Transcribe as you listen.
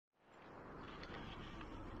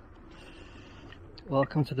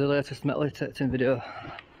Welcome to the latest metal detecting video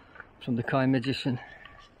from the Coin Magician.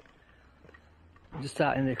 I'm just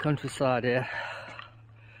out in the countryside here,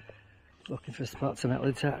 looking for a spot to metal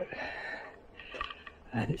detect.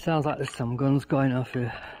 And it sounds like there's some guns going off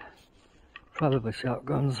here, probably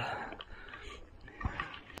shotguns.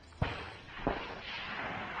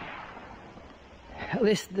 At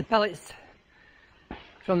least the pellets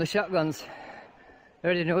from the shotguns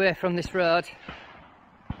are heading away from this road.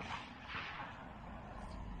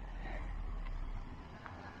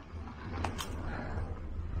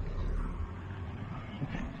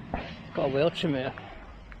 Got a wheel trim here.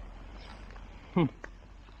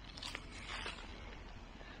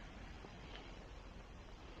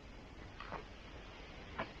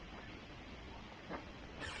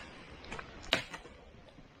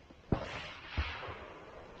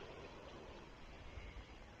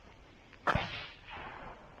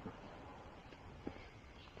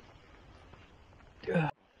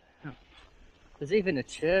 There's even a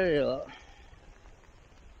chair here, look.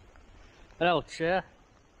 An old chair.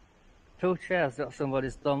 2 chairs that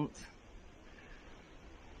somebody's dumped.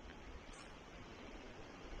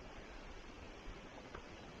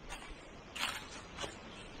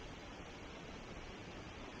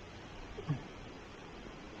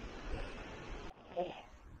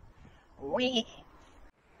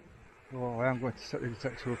 Oh, I am going to set the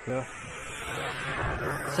detector up here.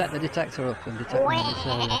 Set the detector up and detect this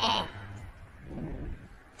area.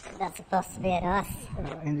 That's supposed to be an horse.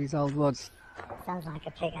 In these old woods. Sounds like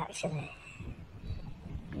a pig, actually.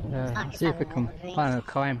 See if we can find a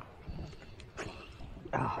coin.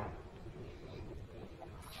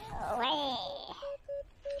 Away.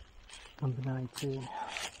 Number 19.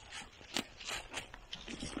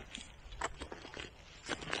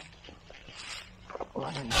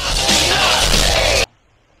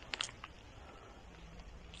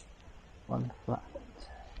 One flat.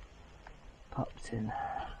 Popped in.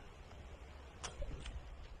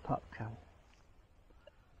 Pop can.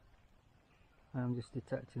 I'm just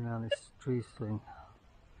detecting around this tree swing.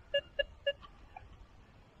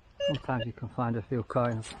 Sometimes you can find a few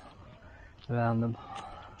coins around them,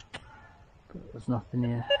 but there's nothing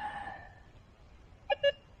here.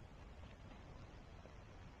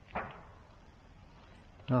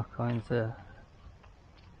 No coins there.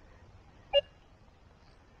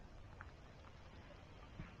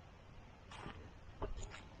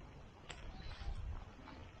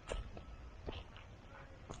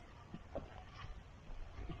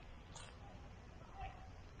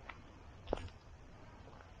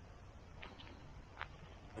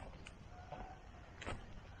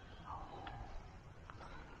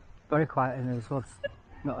 Very quiet in these woods,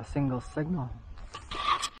 not a single signal.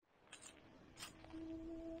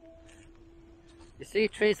 You see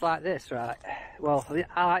trees like this, right? Well,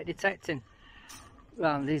 I like detecting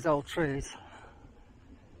around these old trees.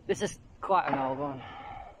 This is quite an old one.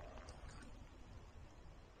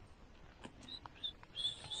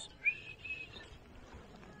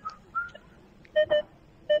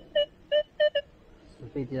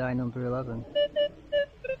 It's the VDI number 11.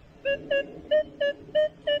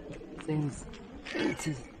 Seems it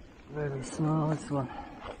is really small, this one.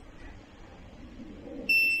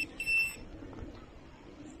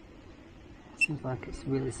 Seems like it's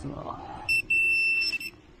really small.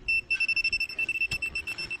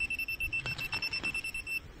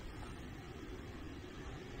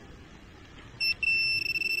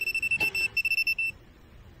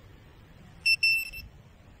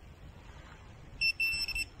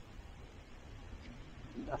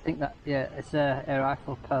 I think that, yeah, it's a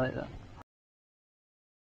rifle pellet that.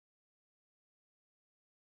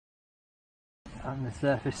 On the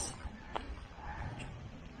surface.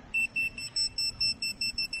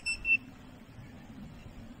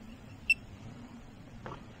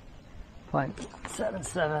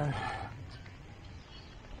 .77.